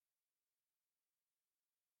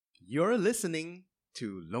You're listening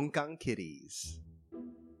to Longkang Kitties.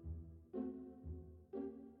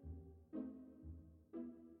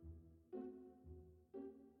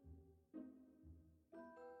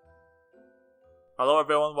 Hello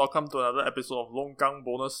everyone, welcome to another episode of Longkang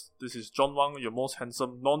Bonus. This is John Wang, your most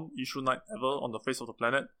handsome non-issue knight ever on the face of the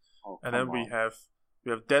planet. And then we have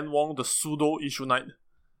Dan Wong, the pseudo issue knight.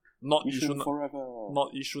 Not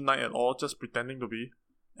issue knight at all, just pretending to be.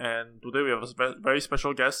 And today we have a very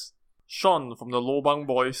special guest, Sean from the Lobang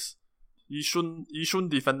Boys, Yishun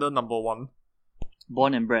Defender number 1.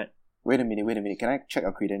 Born and bred. Wait a minute. Can I check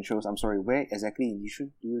our credentials? I'm sorry, where exactly in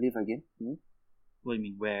Yishun do you live again? What do you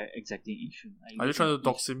mean, where exactly in Yishun? Are you trying to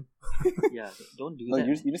dox him? Yeah, don't do No, that.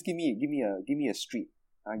 you just give me a street.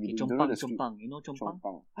 You don't know the street. Chongpang. You know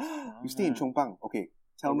Chongpang? You stay in Chongpang. Okay.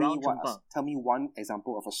 Tell Around me one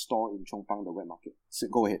example of a store in Chongpang, the wet market. So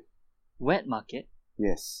go ahead. Wet market?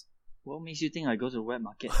 Yes. What makes you think I go to the wet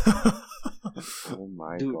market? Oh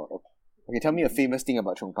my god. Okay, tell me a famous thing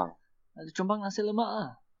about Chongpang. The Chongpang nasi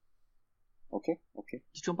lemak Okay.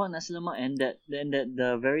 The Chongpang nasi lemak and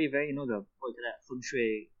the very, very, you know, the, what you call that, feng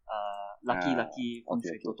shui, lucky feng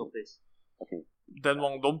shui toto place. Okay. Dan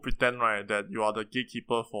Wong, don't pretend, right, that you are the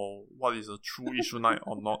gatekeeper for what is a true issue knight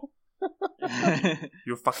or not.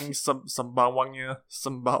 You fucking Sembawangnya.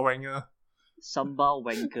 Sambal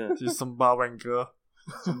wanker. He's Sembawangker.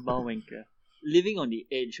 Sambal wanker. Living on the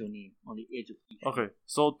edge only. On the edge of Yishun. Okay,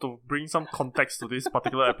 so to bring some context to this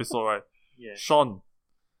particular episode, right? Yeah. Sean,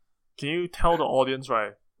 can you tell the audience,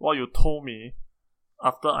 right, what you told me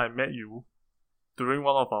after I met you during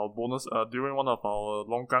one of our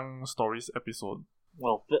Longkang Stories episode?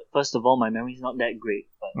 Well, first of all, my memory is not that great,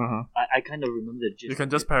 but I kind of remember the gist. You can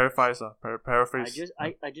just paraphrase. Paraphrase.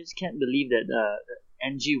 I just can't believe that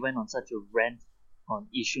Angie went on such a rant on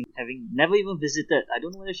Yishun, having never even visited. I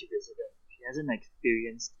don't know whether she visited. She hasn't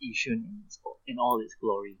experienced Yishun in all its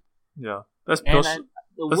glory. Yeah, that's and because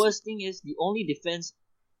the worst thing is the only defense.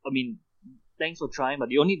 I mean, thanks for trying, but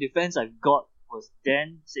the only defense I've got was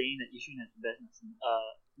Dan saying that Yishun has the best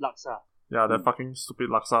laksa. Yeah, that fucking stupid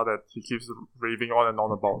laksa that he keeps raving on and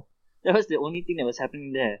on about. That was the only thing that was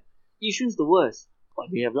happening there. Yishun's the worst, but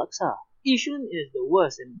we have laksa. Yishun is the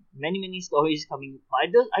worst, and many stories coming. I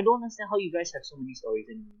don't understand how you guys have so many stories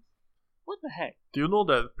anymore. What the heck? Do you know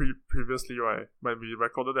that previously, right, when we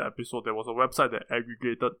recorded the episode, there was a website that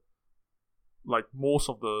aggregated like most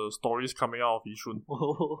of the stories coming out of Yishun.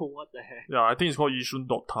 What the heck? Yeah, I think it's called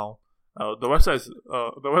Yishun.town. The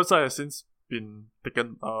website has since been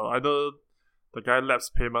taken. Either the guy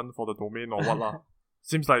lapsed payment for the domain or what lah.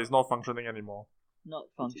 Seems like it's not functioning anymore. Not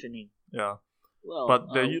functioning. Yeah. Well,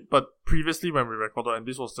 but previously when we recorded, and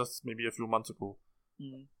this was just maybe a few months ago,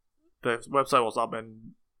 the website was up,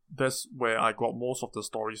 and that's where I got most of the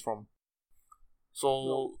stories from.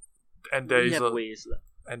 So, and there is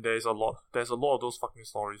a lot. There's a lot of those fucking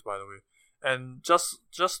stories, by the way. And just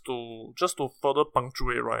to further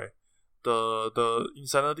punctuate, right, the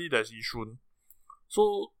insanity that's Yishun.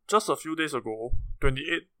 So just a few days ago,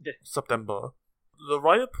 28th September, the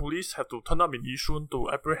riot police had to turn up in Yishun to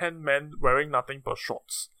apprehend men wearing nothing but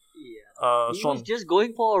shorts. Yeah. He Sean was just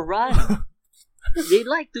going for a run. They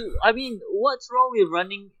like to. I mean, what's wrong with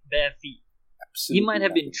running bare feet? Absolutely He might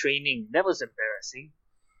have been nothing. training. That was embarrassing.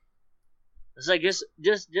 It's like just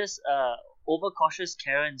overcautious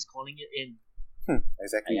Karens calling it in.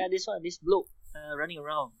 Exactly. Yeah, this bloke running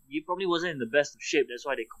around. He probably wasn't in the best of shape. That's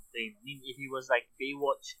why they complain. I mean, if he was like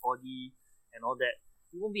Baywatch body and all that,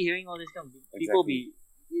 you won't be hearing all this kind of people.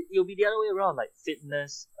 It'll be the other way around, like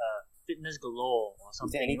fitness galore or something.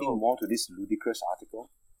 Is there anything more to this ludicrous article?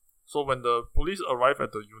 So when the police arrived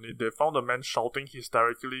at the unit, they found a man shouting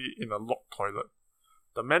hysterically in a locked toilet.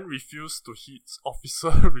 The man refused to heed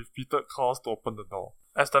officer repeated calls to open the door.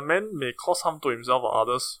 As the man may cause harm to himself or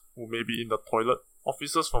others who may be in the toilet,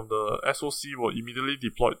 officers from the SOC were immediately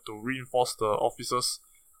deployed to reinforce the officers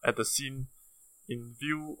at the scene in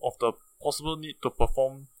view of the possible need to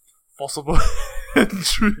perform forcible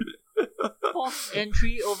entry. Forced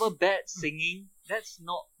entry over bad singing. That's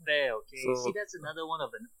not fair, okay? So- See, that's another one of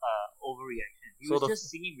an overreaction. He So was the- just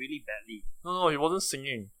singing really badly. No, he wasn't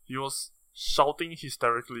singing. He was shouting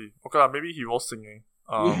hysterically. Okay, maybe he was singing.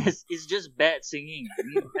 Yes, it's just bad singing. I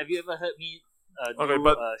mean, have you ever heard me Okay, do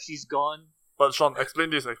but- She's Gone? But Sean, explain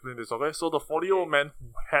this, okay? So the 40-year-old man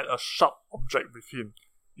who had a sharp object with him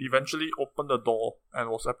eventually opened the door and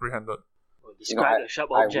was apprehended. Describe a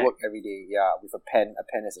sharp I object. work every day, with a pen. A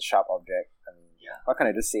pen is a sharp object. I mean, why can't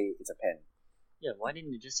I just say it's a pen? Yeah, why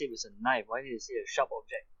didn't you just say it was a knife? Why did you say a sharp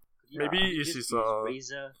object? Maybe it's just his use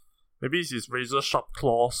razor. Maybe it's his razor sharp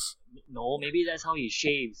claws. No, maybe that's how he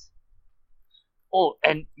shaves. Oh,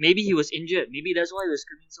 and maybe he was injured. Maybe that's why he was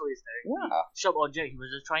screaming so hysterically. Yeah. Sharp object. He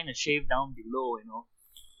was just trying to shave down below.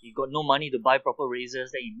 He got no money to buy proper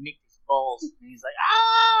razors. Then he nicked his balls, and he's like,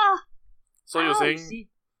 ah. So you're Ow, saying, see?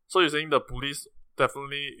 the police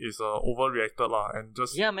definitely is overreacted lah, and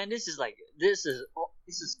just Yeah, man. This is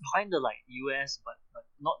kind of like US, but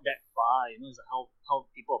not that far. It's how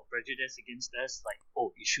people are prejudiced against us. Like,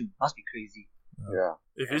 oh, Yishun must be crazy. Yeah.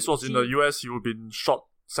 if this was in the US, you would have been shot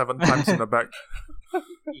 7 times in the back.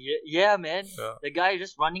 Yeah, man. Yeah. The guy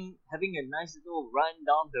just running, having a nice little run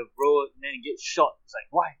down the road, and then he gets shot. It's like,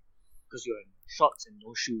 why? Because you're in shorts and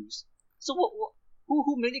no shoes. So what?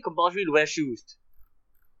 Who made it compulsory to wear shoes?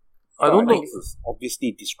 I don't know. This is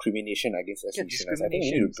obviously discrimination against us. Yeah, Yishuners. I think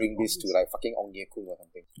you need to bring this to like fucking Ong Ye Kung or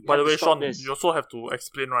something. By the have to way, stop Sean, this. you also have to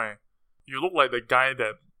explain, right? You look like the guy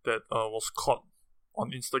that was caught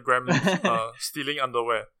on Instagram stealing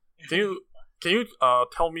underwear. Can you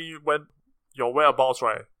tell me when your whereabouts,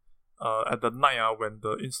 right? At the night when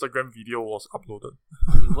the Instagram video was uploaded.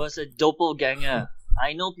 He was a doppelganger.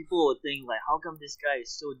 I know people would think like, how come this guy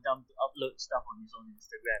is so dumb to upload stuff on his own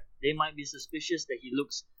Instagram? They might be suspicious that he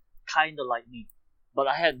looks kind of like me, but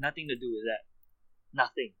I had nothing to do with that.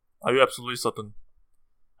 Nothing. Are you absolutely certain?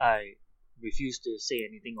 I refuse to say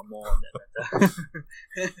anything more on that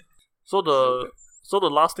matter. So the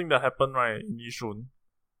last thing that happened, right, in Yishun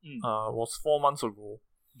was 4 months ago.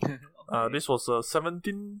 Okay. This was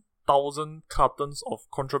 17,000 cartons of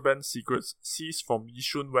contraband cigarettes seized from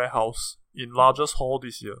Yishun warehouse in largest hall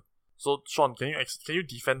this year. So Sean, can you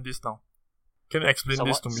defend this now? Can you explain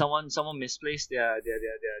this to me? Someone misplaced their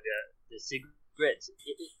cigarettes.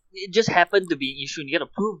 It just happened to be in Yishun. You gotta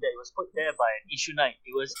prove that it was put there by an Yishunite.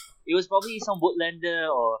 It was probably some Woodlander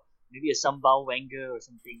or maybe a Sambal Wanger or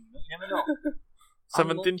something. You never know.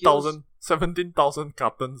 17,000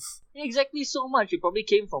 cartons. Exactly, so much. It probably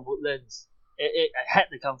came from Woodlands. It had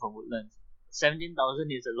to come from Woodlands. 17,000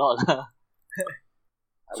 is a lot.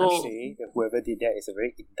 I would say that whoever did that is a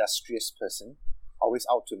very industrious person, always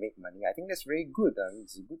out to make money. I think that's very good.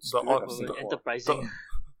 It's a good spirit of Singapore. Enterprising.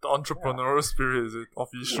 The entrepreneurial spirit is it of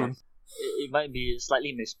Yishun. It might be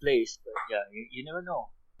slightly misplaced, but yeah, you never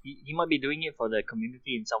know. He might be doing it for the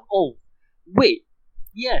community in some. Oh, wait.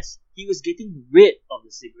 Yes, he was getting rid of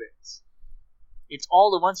the cigarettes. It's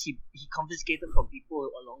all the ones he confiscated from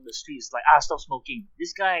people along the streets. Like, stop smoking.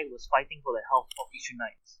 This guy was fighting for the health of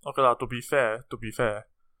Yishunites. Okay lah. To be fair,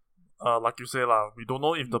 like you say lah, we don't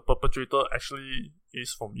know if the perpetrator actually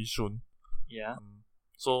is from Yishun. Yeah.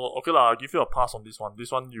 So okay lah, I'll give you a pass on this one.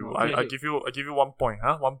 This one Okay. I give you 1 point,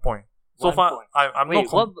 huh? 1 point. So 1 far, point. I'm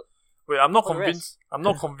Wait, not I'm not what the convinced. I'm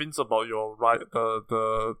not convinced about your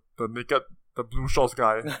the naked the blue shorts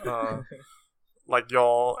guy. Like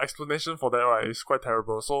your explanation for that, right, is quite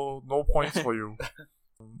terrible. So no points for you.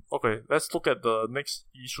 Okay, let's look at the next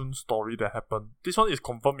Yishun story that happened. This one is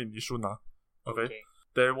confirmed in Yishun, Okay.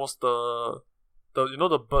 There was the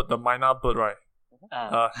bird, the myna bird, right?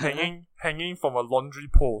 Hanging from a laundry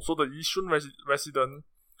pole. So the Yishun resident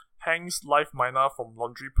hangs live myna from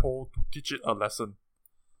laundry pole to teach it a lesson.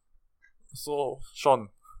 So Sean,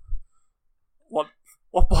 what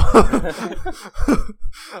I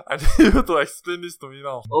need you to explain this to me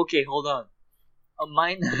now. Okay, hold on.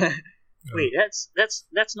 Mine. Wait, that's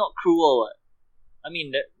not cruel. I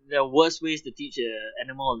mean, there are worse ways to teach an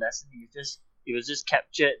animal a lesson. It was just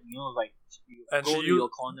captured. Like you And go to your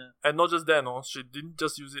corner. And not just that, no, she didn't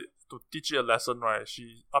just use it to teach it a lesson, right?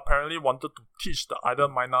 She apparently wanted to teach the other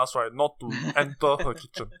mynas, right, not to enter her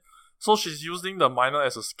kitchen. So she's using the myna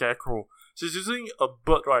as a scarecrow. She's using a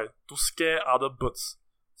bird, right, to scare other birds.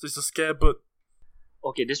 So it's a scare bird.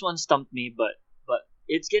 Okay, this one stumped me, but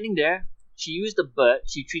it's getting there. She used the bird.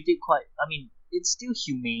 She treated quite. I mean, it's still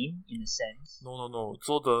humane in a sense. No.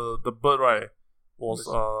 So the bird, right, was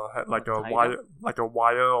had like a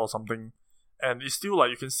wire or something, and it's still like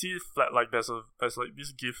you can see it flat. Like there's like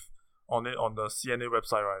this GIF on it on the CNA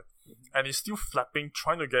website, right? Mm-hmm. And it's still flapping,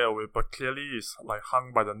 trying to get away, but clearly it's like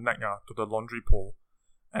hung by the neck to the laundry pole,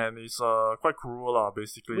 and it's quite cruel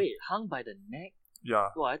basically. Wait, hung by the neck?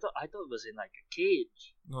 Yeah. Oh, I thought it was in like a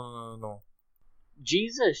cage. No.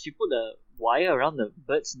 Jesus, she put a wire around the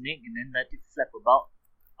bird's neck and then let it flap about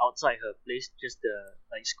outside her place just to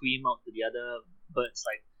like scream out to the other birds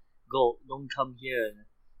like, go, don't come here. And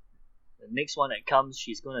the next one that comes,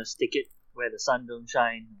 she's gonna stick it where the sun don't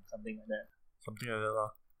shine, or something like that. Something like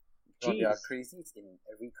that. Well, there are crazies in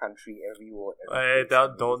every country, every world. Hey,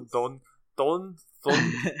 don't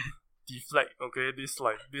deflect. Okay, this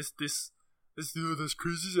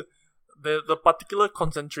crazy. The particular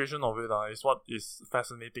concentration of it is what is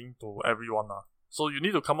fascinating to everyone. So you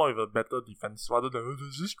need to come up with a better defense rather than, oh,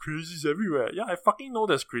 there's just crazies everywhere. Yeah, I fucking know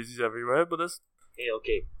there's crazies everywhere, but that's...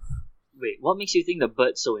 Okay. Wait, what makes you think the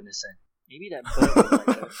bird's so innocent? Maybe that bird is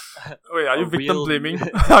like a... Wait, are you victim real- blaming?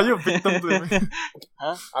 Are you victim blaming?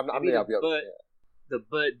 Huh? Maybe The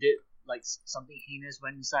bird did like something heinous,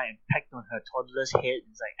 went inside and pecked on her toddler's head.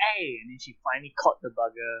 It's like, hey! And then she finally caught the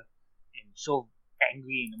bugger and so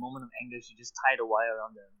angry, in the moment of anger, she just tied a wire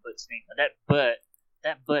around the bird's neck. But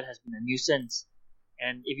that bird has been a nuisance.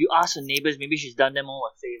 And if you ask her neighbors, maybe she's done them all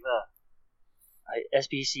a favor.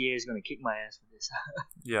 SPCA is going to kick my ass for this.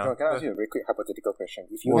 Yeah. No, can I ask you a very quick hypothetical question?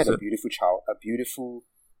 If you What's had a it? beautiful child, a beautiful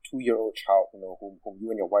 2-year-old child, whom you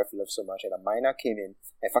and your wife love so much, and a minor came in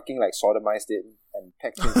and fucking like sodomized it and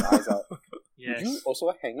pecked his eyes out, Yes. would you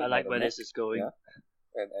also hang it I like by the where neck, this is going. yeah?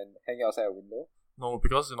 and hang it outside a window? No,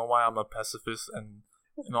 because you know why, I'm a pacifist, and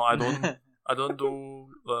you know I don't do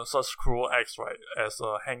such cruel acts, right? As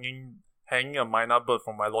hanging a minor bird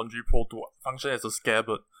from my laundry pole to function as a scare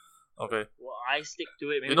bird. Okay. Well, I stick to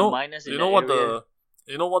it. Maybe You know, the minus in you know that what area.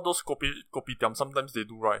 you know what those kopitiam sometimes they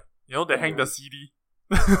do, right? You know they hang the CD.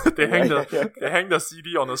 they hang the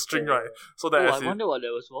CD on a string, right? So that Oh, as I wonder what that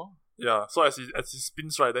was for. yeah, so as it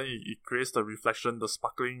spins, right, then it creates the reflection, the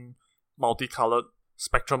sparkling, multicolored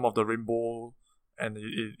spectrum of the rainbow, and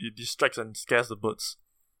it distracts and scares the birds.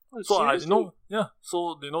 Oh, So seriously?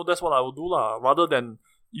 so that's what I would do lah, rather than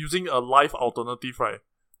using a live alternative, right?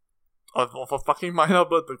 Of a fucking minor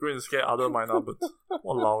bird to go and scare other minor birds.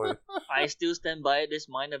 Walao eh. I still stand by it. This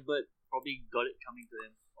minor bird probably got it coming to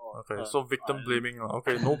him. Okay, so victim blaming lah.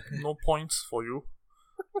 Okay, no points for you.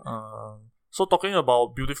 So talking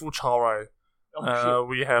about beautiful child, right?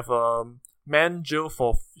 We have man jailed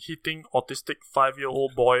for hitting autistic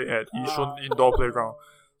 5-year-old boy at Yishun indoor playground.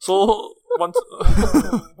 So once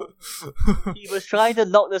He was trying to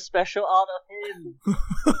knock the special out of him.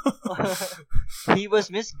 He was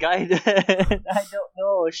misguided. I don't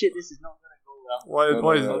know. Shit, this is not gonna go well.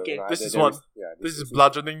 why is No, Okay. this there- is there what this this is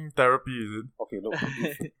bludgeoning therapy, is it? Okay, look.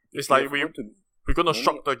 It's like we're gonna Maybe-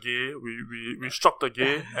 shock the gay. We shock the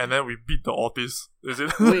gay and then we beat the autist. Is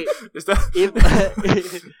it? Wait. Is that?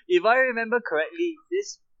 If I remember correctly,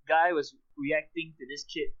 this guy was reacting to this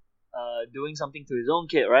kid doing something to his own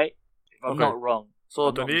kid, right? If I'm Okay. not wrong. So a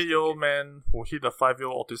I'm not 28-year-old man who hit a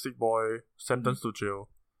 5-year-old autistic boy sentenced to jail.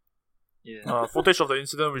 Yeah. Footage of the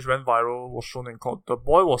incident which went viral was shown in court. The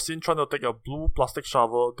boy was seen trying to take a blue plastic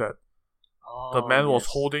shovel that the man was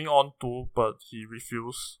holding on to, but he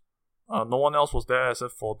refused. No one else was there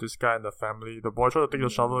except for this guy and the family. The boy tried to take the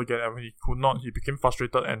shovel again, and when he could not, he became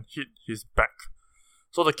frustrated and hit his back.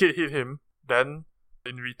 So the kid hit him. Then,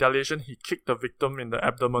 in retaliation, he kicked the victim in the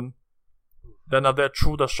abdomen. Then after that,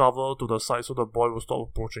 threw the shovel to the side so the boy would stop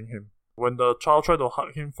approaching him. When the child tried to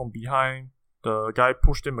hug him from behind, the guy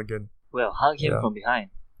pushed him again. Well, hug him Yeah. from behind.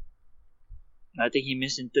 I think he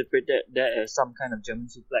misinterpreted that as some kind of German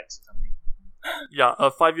suplex or something. Yeah,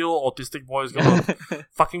 a 5-year-old autistic boy is gonna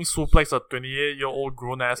fucking suplex a 28-year-old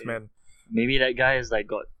grown-ass man. Maybe that guy is like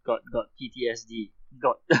got PTSD.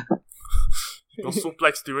 Got He was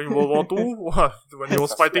suplexed during World War II? What? When he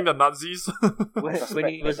was fighting the Nazis? when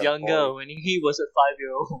he was that the younger, boy- when he was a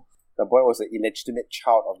 5-year-old. The boy was an illegitimate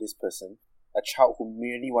child of this person, a child who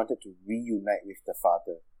merely wanted to reunite with the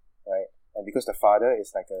father, right? And because the father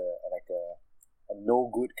is like a no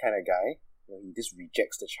good kind of guy, he just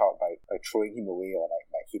rejects the child by throwing him away or like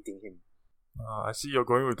by hitting him. I see you're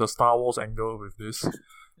going with the Star Wars angle with this.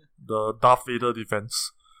 The Darth Vader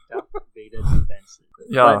defense. Darth Vader defense.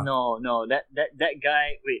 Yeah. But no, that guy.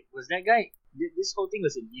 Wait, was that guy? This whole thing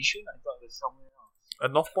was in Yishun. I thought it was somewhere else.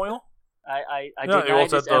 At North Point? I Yeah, it deny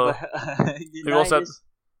was this at the- ever. It was at...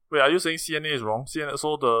 Wait, are you saying CNA is wrong? CNA,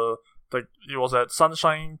 so it was at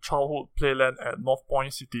Sunshine Childhood Playland at North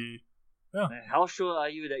Point City. How sure are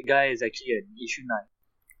you that guy is actually at Yishun?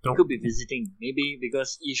 He Nope. could be visiting. Maybe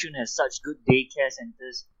because Yishun has such good daycare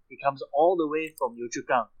centers, he comes all the way from Yio Chu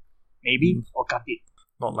Kang. Maybe, or Khatib.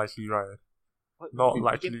 Not likely, right? What- Not maybe-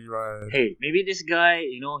 likely, right? Hey, maybe this guy,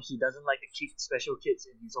 he doesn't like to kick special kids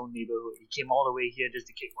in his own neighborhood. He came all the way here just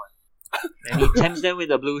to kick one. And he tempts them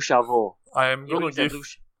with a blue shovel. I'm He gonna wins a give... blue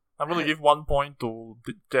I'm gonna give 1 point to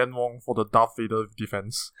Dan Wong for the Darth Vader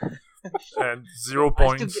defense. And 0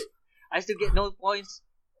 points... I still get no points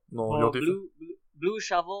No, for you're blue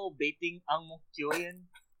shovel baiting Ang Mo Kioian.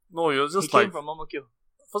 No, you're He just came like... from Ang Mo Kio.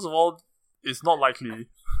 First of all, it's not likely.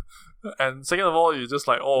 And second of all, you're just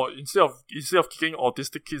like, oh, instead of kicking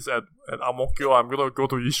autistic kids at Ang Mo Kio, I'm gonna go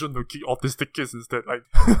to Yishun to kick autistic kids instead. Like,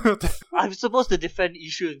 I'm supposed to defend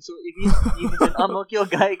Yishun, so if it's an Ang Mo Kio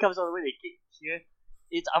guy comes all the way to kick here,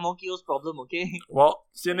 it's Amokio's problem, okay? Well,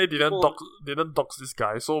 CNA People- didn't dox this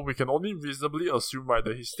guy, so we can only reasonably assume, right,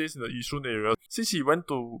 that he stays in the Yishun area. Since he went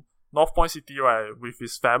to North Point City, right, with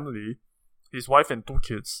his family, his wife and 2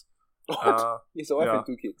 kids. He's a wife yeah. and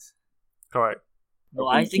 2 kids. Correct. No,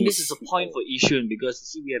 I think this is a point for Yishun because you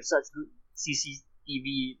see we have such good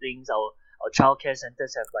CCTV things. Our childcare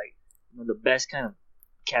centers have like the best kind of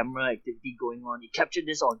camera activity going on. You captured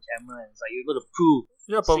this on camera and it's like you're able to prove.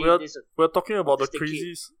 Yeah, but say we're talking about the statistic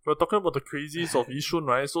crazies. We're talking about the crazies of Yishun,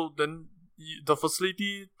 right? So then the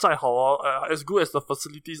facility 再好啊, as good as the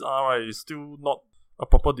facilities are, right, it's still not a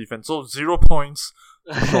proper defense. So 0 points.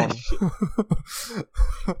 Wrong.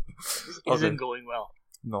 This isn't going well.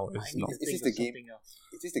 No, it's not. Is this the game?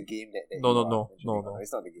 Is this the game that No, you no, are no, mentioning? no.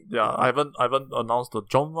 It's not the game. Yeah, I haven't announced the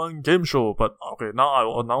John Wan game show, but okay, now I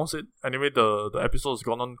will announce it. Anyway, the episode has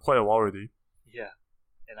gone on quite a while already. Yeah,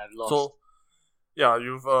 and I've lost. So, yeah,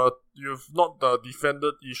 you've not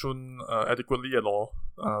defended Yishun adequately at all.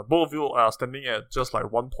 Both of you are standing at just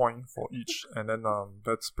like 1 point for each, and then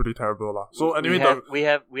that's pretty terrible lah. So anyway, we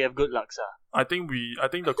have good luck, sir. I think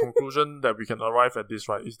the conclusion that we can arrive at this,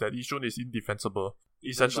 right, is that Yishun is indefensible.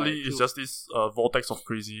 Essentially, it's just this vortex of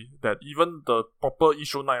crazy that even the proper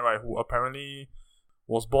Yishunite, right, who apparently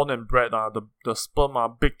was born and bred, the sperm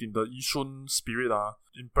baked in the Yishun spirit,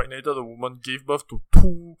 impregnated the woman, gave birth to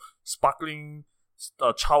 2 sparkling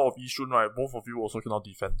child of Yishun, right. Both of you also cannot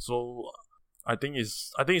defend. So I think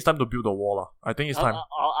it's time to build a wall, lah. I think it's time.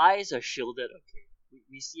 Our eyes are shielded. Okay,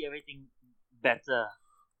 we see everything better.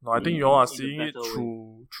 No, I think you all are in a seeing it better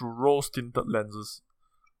through rose tinted lenses.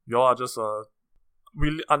 You all are just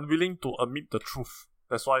unwilling to admit the truth.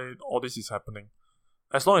 That's why all this is happening.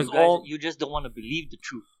 As long as You just don't want to believe the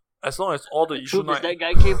truth. as long as all the The truth is Yishunite, that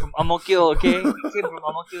guy came from Amokyo, okay? He came from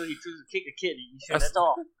Amokyo, he chose to kick a kid in Yishun, that's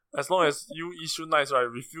all. as long as you Yishunites, right,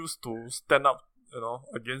 refuse to stand up,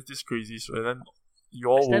 against these crazies, and then you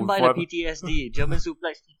all Stand will by forever. the PTSD, German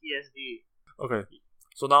suplex PTSD. Okay,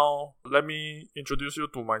 so now let me introduce you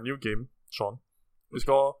to my new game, Sean. It's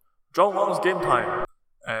called John Wang's Game Time,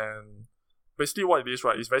 and basically what it is,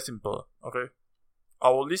 right, is very simple. Okay, I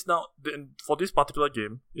will list now. For this particular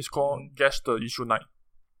game, it's called Guess the Yishunite.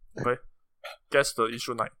 Okay, Guess the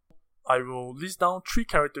Yishunite. I will list down 3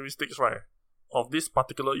 characteristics, right, of this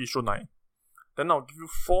particular Yishunite. Then I'll give you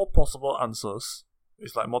 4 possible answers.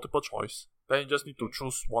 It's like multiple choice. Then you just need to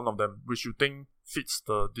choose one of them, which you think fits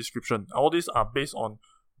the description. All these are based on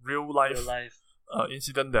real life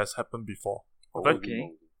incident that's happened before. Okay?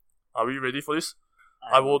 Okay. Are we ready for this?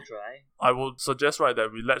 I will try. I would suggest, right,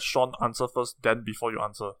 that we let Sean answer first, then before you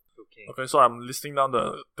answer. Okay. Okay, so I'm listing down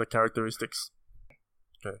the characteristics.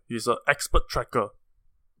 Okay, he's an expert tracker.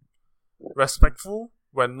 Respectful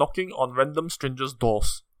when knocking on random strangers'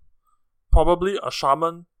 doors. Probably a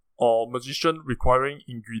shaman or magician requiring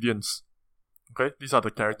ingredients. Okay, these are the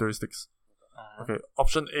characteristics. Okay,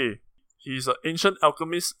 option A. He is an ancient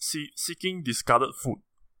alchemist seeking discarded food.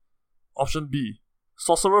 Option B.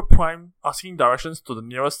 Sorcerer Prime asking directions to the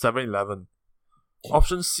nearest 7-Eleven.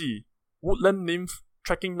 Option C. Woodland nymph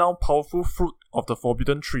tracking down powerful fruit of the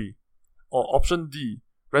forbidden tree. Or option D.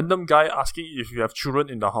 Random guy asking if you have children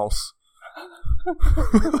in the house.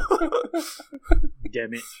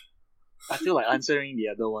 Damn it. I feel like answering the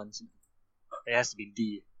other ones. It has to be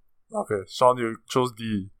D. Okay, Sean, you chose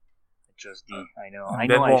D. I chose D. I know. And I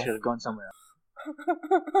then know I what? should have gone somewhere else.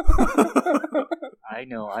 I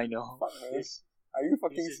know. This, Are you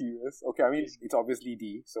fucking This is- serious? Okay, I mean, it's obviously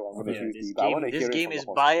D, so I'm gonna yeah, choose this D. But I want to game, hear this it game from is the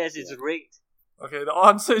horse. biased. It's Yeah. rigged. Okay, the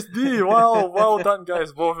answer is D. Wow, well done,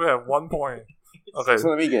 guys. Both of you have 1 point. Okay, So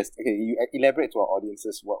let me guess. Okay, you elaborate to our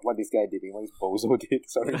audiences what this guy did and what this bozo did.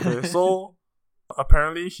 Sorry. okay, so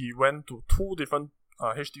apparently he went to 2 different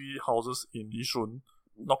HDB houses in Yishun,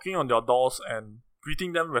 knocking on their doors and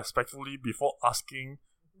greeting them respectfully before asking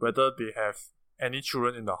whether they have any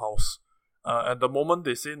children in the house. And the moment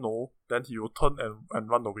they say no, then he will turn and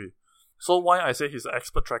run away. So why I say he's an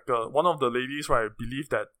expert tracker, one of the ladies, right, believed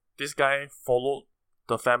that this guy followed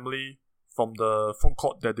the family from the food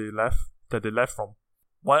court that they left from.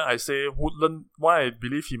 Why I say why I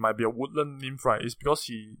believe he might be a woodland nymph, right, is because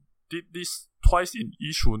he did this twice in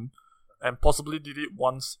Yishun and possibly did it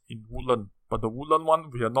once in Woodland. But the Woodland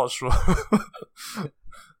one, we are not sure.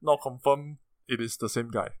 Not confirmed it is the same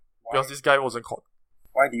guy. Because this guy wasn't caught.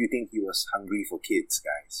 Why do you think he was hungry for kids,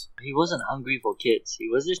 guys? He wasn't hungry for kids. He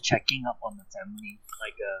was just checking up on the family,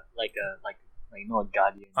 like a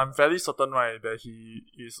guardian. I'm fairly certain, right, that he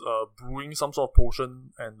is brewing some sort of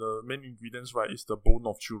potion and the main ingredients, right, is the bone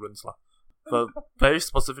of children's lah. But very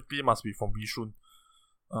specifically must be from Yishun.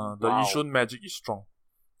 The Wow. Yishun magic is strong.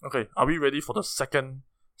 Okay, are we ready for the second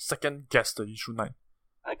guess, the Yishun night?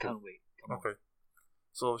 I can't wait. Come on. Okay.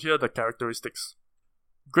 So here are the characteristics.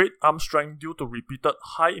 Great arm strength due to repeated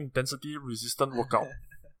high-intensity resistant workout.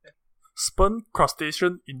 Spurn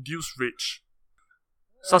crustacean-induced rage.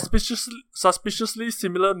 Suspiciously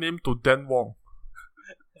similar name to Dan Wong.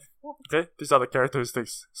 Okay, these are the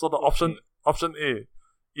characteristics. So the option A,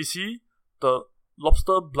 is he the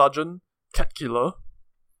lobster bludgeon cat killer?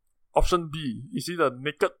 Option B, is he the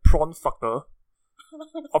naked prawn fucker?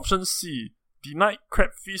 Option C, denied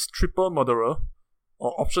crabfish triple murderer?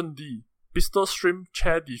 Or option D, pistol shrimp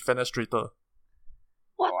chair defenestrator?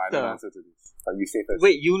 What Oh, I know the the? answer to this. But you say first.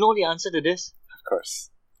 Wait, you know the answer to this? Of course.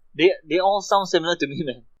 They all sound similar to me,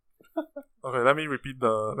 man. Okay, let me repeat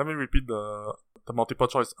the multiple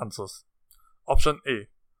choice answers. Option A,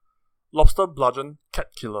 lobster bludgeon cat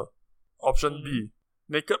killer. Option B,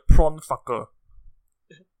 naked prawn fucker.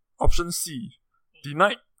 Option C,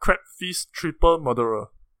 denied crabfish triple murderer.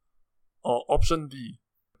 Or option D,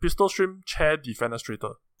 pistol shrimp chair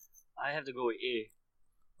defenestrator. I have to go with A.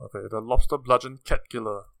 Okay, the lobster bludgeon cat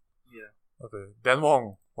killer. Yeah. Okay, Dan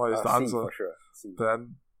Wong, what is the C answer? for sure. C.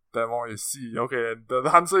 Dan Wong is C. Okay, and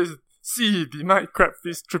the answer is C, denied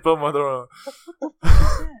crabfish triple murderer.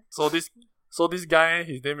 So this guy,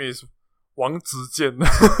 his name is Wang Zijian,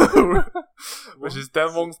 which is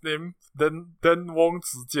Dan Wong's name. Dan Wong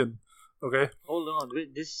Zijian. Okay. Hold on,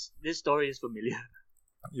 wait, this story is familiar.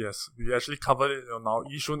 Yes, we actually covered it on our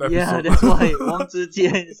Yishun episode. Yeah, that's why Wang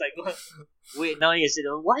Zijian is like, what? Wait, now you said,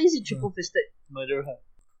 why is it triple fisted murderer?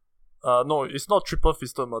 No, it's not triple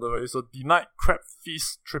fisted murderer. It's a denied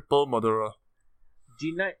crabfish triple murderer.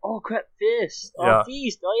 Denied. Oh, crab fist. Oh, Yeah.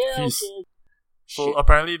 feast. Oh, yeah. Feast. Okay. So Shit.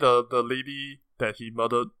 apparently the lady that he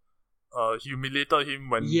murdered, humiliated him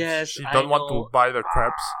when Yes, she I didn't want know. to buy the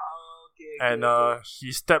crabs. Ah, okay, And okay.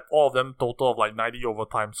 he stabbed all of them total of like 90 over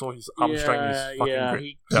time, so his arm strength is fucking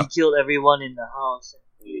great. He killed everyone in the house.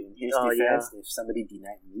 In his Oh, defense, if somebody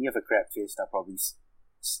denied me of a crab fist, I'll probably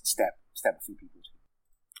stab a few people too.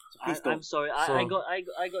 So please don't. I'm sorry. So-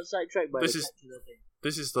 I got sidetracked by This the is- cat killer thing.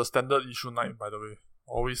 This is the standard issue night, by the way.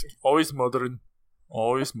 Always murdering.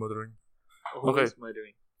 Always murdering. Always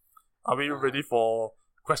murdering. Are we ready for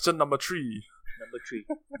question number 3? Number 3.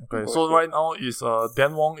 Okay, so right now is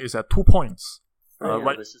Dan Wong is at 2 points.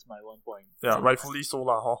 Right, Versus my 1 point. yeah, rightfully so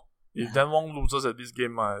lah, huh? If Dan Wong loses at this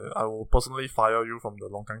game, I will personally fire you from the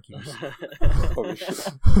Longkang Kings. Holy shit.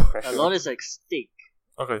 A lot is at stake.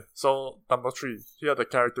 Okay, so number 3. Here are the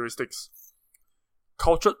characteristics.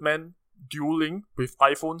 Cultured man dueling with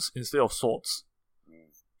iPhones instead of swords.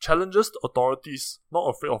 Challenges authorities, not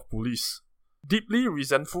afraid of police. Deeply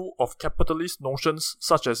resentful of capitalist notions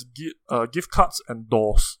such as gift cards and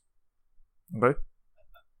doors. Okay?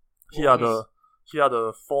 Here are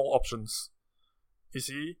the 4 options. Is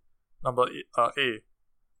he number A,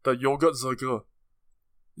 the yogurt zerker?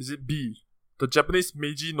 Is it B, the Japanese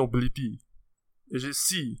Meiji nobility? Is it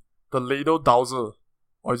C, the ladle dowser?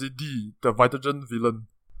 Or is it D, the Vitagen villain?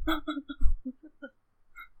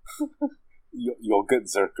 Yogurt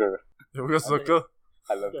Zerker. Yogurt zerker?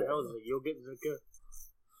 I love What the that. hell is a yogurt zerker?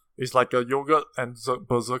 It's like a yogurt and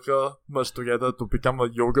berserker merged together to become a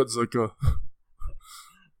yogurt zerker.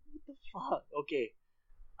 Fuck. Okay.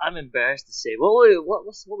 I'm embarrassed to say. What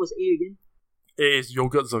was A again? A is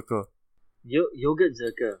yogurt zerker. Yogurt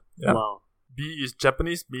zerker. Yeah. Wow. B is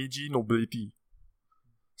Japanese Meiji nobility.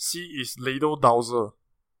 C is ladle dowser.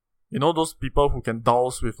 You know those people who can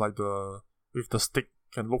douse with like with the stick,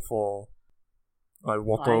 can look for like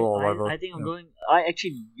water or whatever. I think I'm Yeah. going. I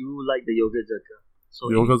actually do like the yogurt zerker. So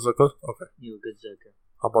Yogurt zerker? Okay. Yogurt zerker.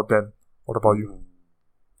 How about Dan? What about you?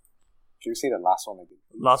 Should you say the last one again?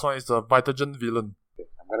 Last one is the Vitagen villain. Okay,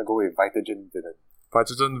 I'm gonna go with Vitagen villain.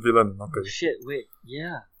 Vitagen villain, okay. Shit. Wait.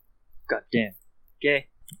 Yeah. God damn. Okay.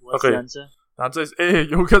 What's Okay. the answer? The answer is A,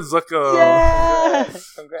 yogurt zerker. Yeah.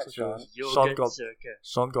 Congrats, Sean. Yogurt got- zerker.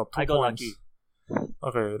 Sean got 2 I got points. lucky.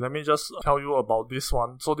 Okay, let me just tell you about this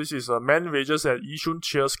one. So this is a man rages at Yishun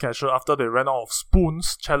Cheers cashier after they ran out of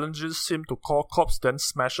spoons, challenges him to call cops, then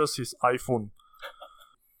smashes his iPhone.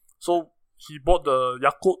 So he bought the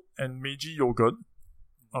Yakult and Meiji yogurt,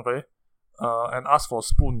 okay, and asked for a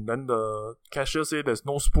spoon. Then the cashier said there's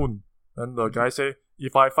no spoon. Then the guy say,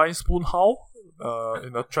 if I find spoon, how?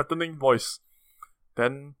 In a threatening voice.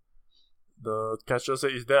 Then the cashier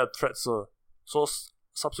said, is there a threat, sir? So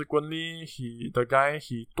subsequently, the guy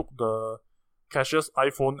took the cashier's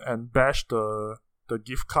iPhone and bashed the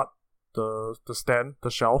gift card, the stand, the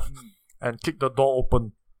shelf, and kicked the door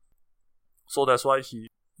open. So that's why he,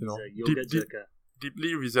 It's a yogurt zerker.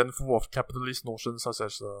 deeply resentful of capitalist notions such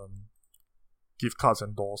as gift cards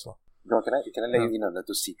and doors. John, can I let you in on a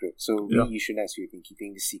little secret? So we Yishunites, we've been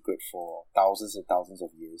keeping this secret for thousands and thousands of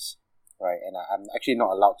years, right? And I'm actually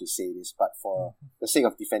not allowed to say this, but for the sake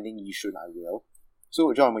of defending Yishun, I will.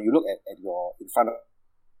 So, John, when you look at your in front of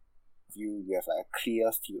you, you have like a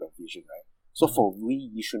clear field of vision, right? So for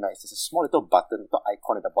we Yishunites, there's a small little button, little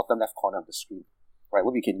icon at the bottom left corner of the screen, right?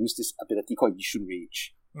 Where we can use this ability called Yishun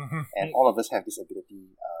Rage, and all of us have this ability,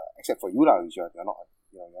 except for you, you're not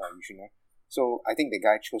a Yishun, right? So I think the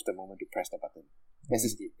guy chose the moment to press the button. That's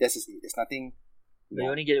just it. There's nothing. But you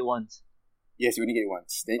only get it once. Yes, you only get it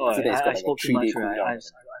once. Then I got like spoke a too much, 3-day right?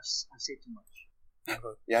 cooldown. I've said too much.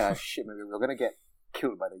 Yeah, shit, man. We're gonna get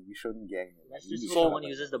killed by the Yishun gang. Let's just hope someone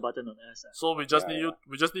uses the button on us. So we just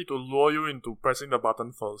need to lure you into pressing the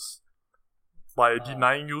button first by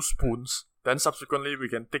denying you spoons. Then subsequently we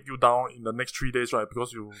can take you down in the next 3 days, right?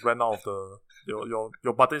 Because you ran out of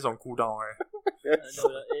your button is on cooldown, right?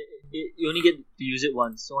 You only get to use it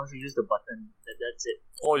once. So once you use the button, that's it.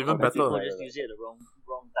 Oh, even better. People just use it at the wrong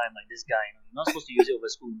time, like this guy. You're not supposed to use it over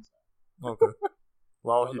spoons. Okay.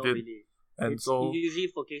 Well, he did. Really. And it's so usually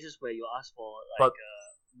for cases where you ask for like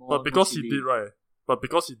but because he did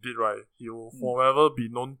right, he will forever be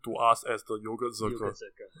known to us as the Yogurt Zerker.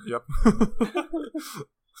 Yep.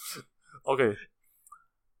 Okay.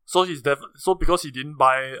 So so because he didn't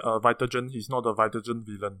buy Vitagen, he's not a Vitagen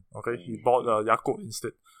villain. Okay, he bought Yakult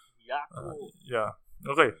instead. Yakult. Yeah.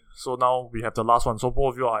 Okay. So now we have the last one. So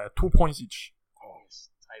both of you are at 2 points each. Yes,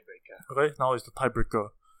 tiebreaker. Okay. Now it's the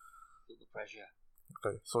tiebreaker. Feel the pressure.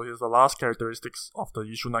 Okay. So here's the last characteristics of the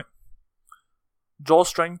Yishunite. Jaw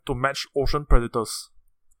strength to match ocean predators.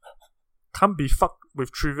 Can't be fucked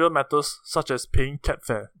with trivial matters such as paying cat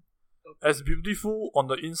fare. As beautiful on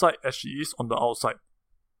the inside as she is on the outside.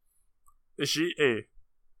 Is she A,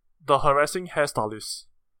 the harassing hairstylist?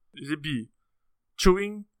 Is it B,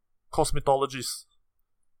 chewing cosmetologist?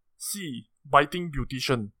 C, biting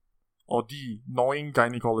beautician? Or D, gnawing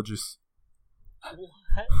gynecologist? What?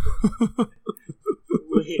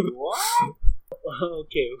 Wait, what?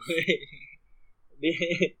 Okay,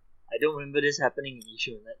 wait. I don't remember this happening in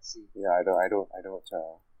Yishun. Let's see. Yeah, I don't.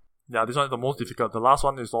 Yeah, this one is the most difficult. The last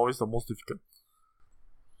one is always the most difficult.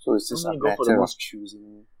 So it's just a matter of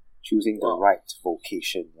choosing the right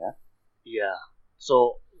vocation, yeah? Yeah.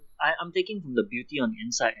 So I'm taking from the beauty on the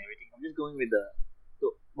inside and everything. I'm just going with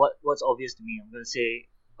what's obvious to me. I'm going to say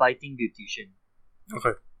biting beautician.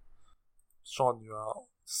 Okay. Sean, you are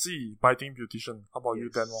C, biting beautician. How about you,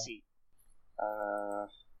 Dan? C.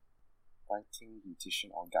 Biting beautician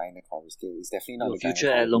or gynecologist. Okay, it's definitely not Your the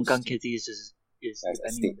future at gynecologist. Longkang Kitties is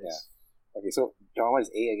depending on this. Yeah. Okay, so John, what is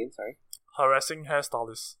A again? Sorry. Harassing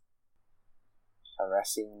hairstylist.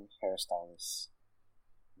 Harassing hairstylist.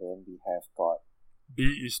 Then we have got. B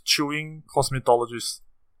is chewing cosmetologist.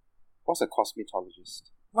 What's a cosmetologist?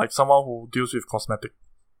 Like someone who deals with cosmetic.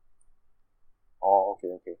 Oh,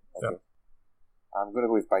 okay. Yeah. I'm gonna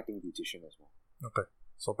go with biting beautician as well. Okay,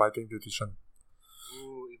 so biting beautician.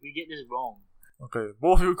 Ooh, if we get this wrong. Okay,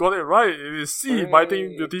 both of you got it right. It is C,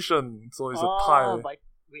 biting beautician. So it's a tie.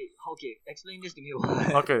 Wait, okay, explain this to me.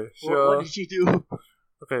 Okay, here. What did she do?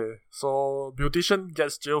 Okay, so beautician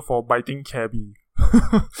gets jail for biting cabbie.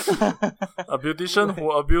 A beautician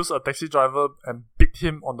who abused a taxi driver and bit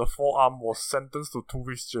him on the forearm was sentenced to 2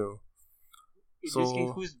 weeks jail. In this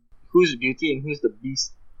case, who's beauty and who's the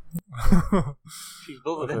beast? She's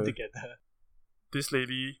both of them together. This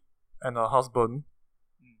lady and her husband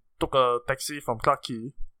took a taxi from Clarke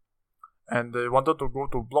Quay and they wanted to go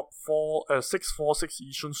to block 646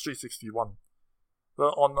 Yishun Street 61.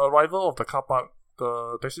 On arrival of the car park,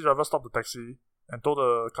 the taxi driver stopped the taxi and told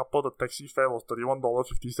the couple the taxi fare was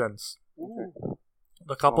 $31.50. Okay.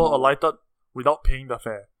 The couple alighted without paying the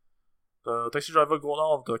fare. The taxi driver got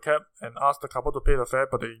out of the cab and asked the couple to pay the fare,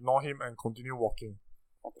 but they ignored him and continued walking.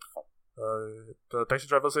 What the fuck? The taxi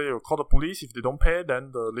driver said he'll call the police if they don't pay.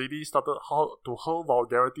 Then the lady started to hurl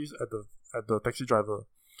vulgarities at the taxi driver.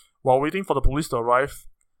 While waiting for the police to arrive,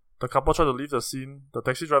 the couple tried to leave the scene. The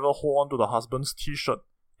taxi driver hold on to the husband's t-shirt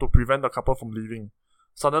to prevent the couple from leaving.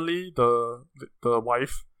 Suddenly, the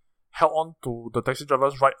wife held on to the taxi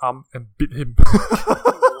driver's right arm and beat him.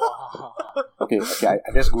 Wow. Okay,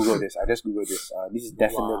 I just googled this. This has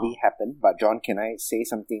definitely happened. But John, can I say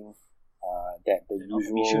something that the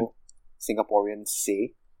usual Singaporeans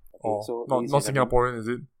say? Okay, so not Singaporean, is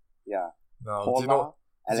it? Yeah. No, Paula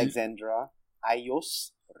Alexandra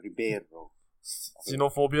Ayos Ribeiro.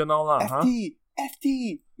 Xenophobia now lah, huh?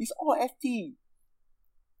 FT! It's all FT!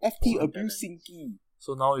 FT abuse Sinky.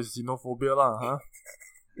 So now it's xenophobia lah, huh?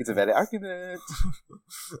 It's a valid argument.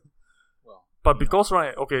 But because,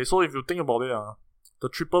 right, okay, so if you think about it, the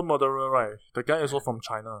triple murderer, right, the guy is also from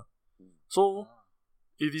China. So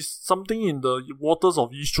it is something in the waters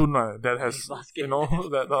of Yishun, right, that has Basket.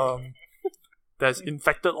 that's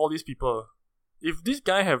infected all these people. If this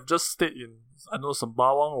guy have just stayed in, I don't know,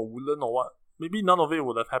 Sembawang or Woodland or what, maybe none of it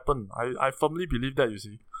would have happened. I firmly believe that, you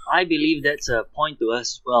see. I believe that's a point to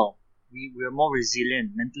us as well. We're more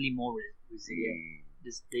resilient, mentally more resilient.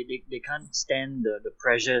 They can't stand the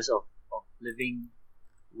pressures of living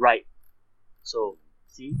right. So,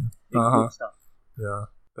 see? They do stuff. Yeah.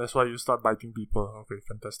 That's why you start biting people. Okay,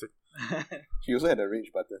 fantastic. He also had a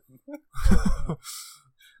rage button.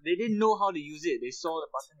 They didn't know how to use it. They saw the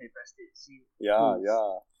button, they pressed it. See? Yeah.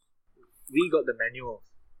 We got the manual.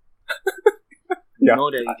 Yeah. You know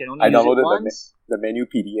that you can only I use it downloaded once. the menu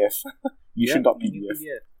PDF. Menu PDF. PDF.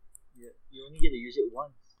 Yeah. You only get to use it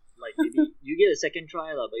once. Like maybe you get a second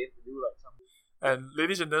try, but you have to do like something. And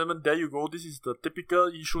ladies and gentlemen, there you go. This is the typical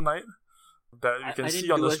issue night that you can see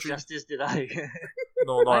on the street. I didn't do us justice, did I?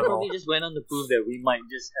 No, I not at all. probably just went on to prove that we might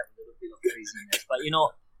just have a little bit of craziness. But you know,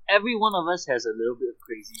 every one of us has a little bit of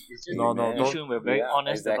crazy. It's just No, an issue and we're very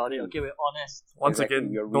honest about it. Okay, we're honest. Once Exactly,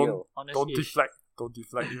 again, you're don't real. don't deflect. Don't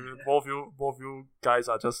deflect. Both you guys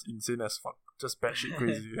are just insane as fuck. Just batshit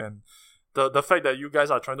crazy. And the fact that you guys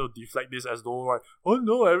are trying to deflect this as though like, oh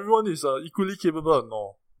no, everyone is equally capable.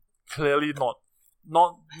 No, clearly not.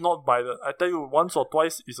 Not by the. I tell you, once or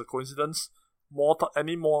twice is a coincidence.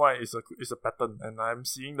 Any more right is a pattern, and I'm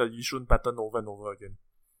seeing the Yishun pattern over and over again.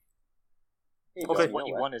 Hey, Okay. That's what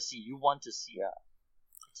you want to see. You want to see. Yeah.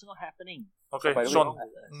 It's not happening. Okay, By the way, Sean.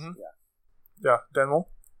 Mhm. Yeah, Daniel.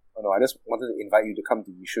 Oh no, I just wanted to invite you to come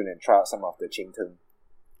to Yishun and try out some of the Chingteng.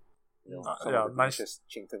 Some yeah, of the nice. delicious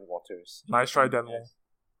Chingteng waters. Nice try, Daniel. Yes.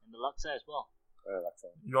 And the laksa as well. Laksa.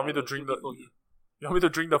 You want me to Those drink two the? people You want me to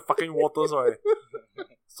drink the fucking waters, right?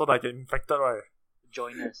 So that I get infected, right?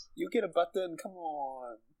 join us. You get a button, come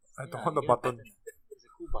on. I don't Yeah, want the you get a button. It's a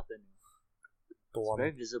cool button. Don't It's want.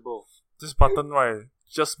 very visible. This button, right,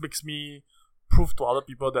 just makes me prove to other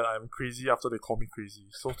people that I'm crazy after they call me crazy.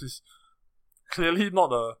 So this clearly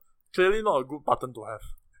not a good button to have.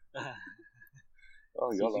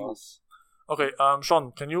 Oh, you're lost. Okay,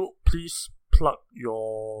 Sean, can you please plug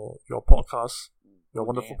your podcast, your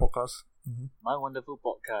wonderful podcast? Mm-hmm. My wonderful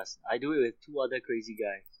podcast. I do it with two other crazy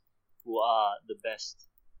guys who are the best.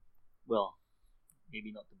 Well,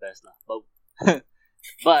 maybe not the best lah, but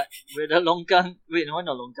but we're the Longkang. Wait, no,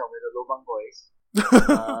 not Longkang. We're the Lobang Boys.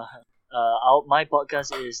 My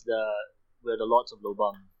podcast is we're the Lords of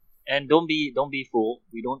Lobang. And don't be fooled.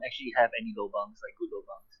 We don't actually have any lobangs like good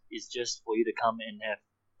lobangs. It's just for you to come and have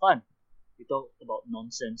fun. We talk about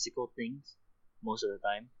nonsensical things most of the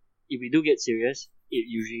time. If we do get serious, it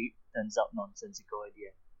usually turns out nonsensical at the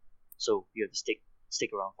end. So you have to stick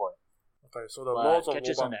around for it. Okay, so the But Lords of catch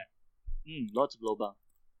us on Lobang. that. Lots of lobang.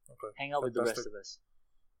 Okay, Hang out with the fantastic. rest of us.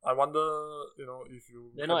 I wonder, if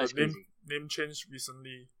you They're had not a as crazy. name change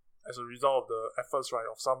recently as a result of the efforts, right,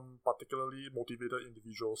 of some particularly motivated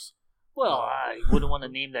individuals. Well, I wouldn't want to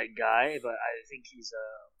name that guy, but I think he's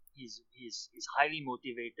highly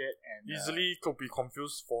motivated and Easily could be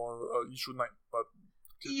confused for issue night, but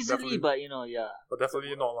easily, but yeah. but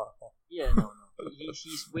definitely not lah. Oh. Yeah, no.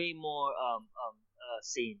 He's way more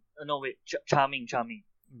sane. No, wait, charming.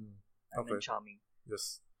 I Okay. meant charming.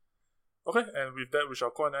 Yes. Okay, and with that, we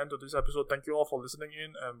shall call an end to this episode. Thank you all for listening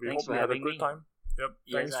in, and we Thanks hope for you had a having great me. time. Yep.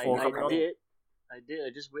 Yes, Thanks for coming I on. did. I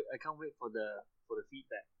just wait. I can't wait for the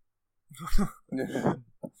feedback.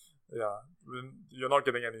 Yeah, you're not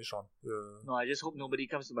getting any, Sean. No, I just hope nobody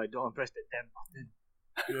comes to my door and press that damn button.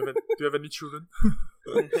 Do you have any children?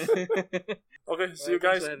 Okay, see you Thanks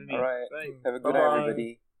guys. for having me. Alright. Right. Have a good Bye. night,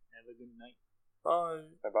 everybody. Have a good night. Bye.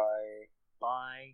 Bye bye. Bye.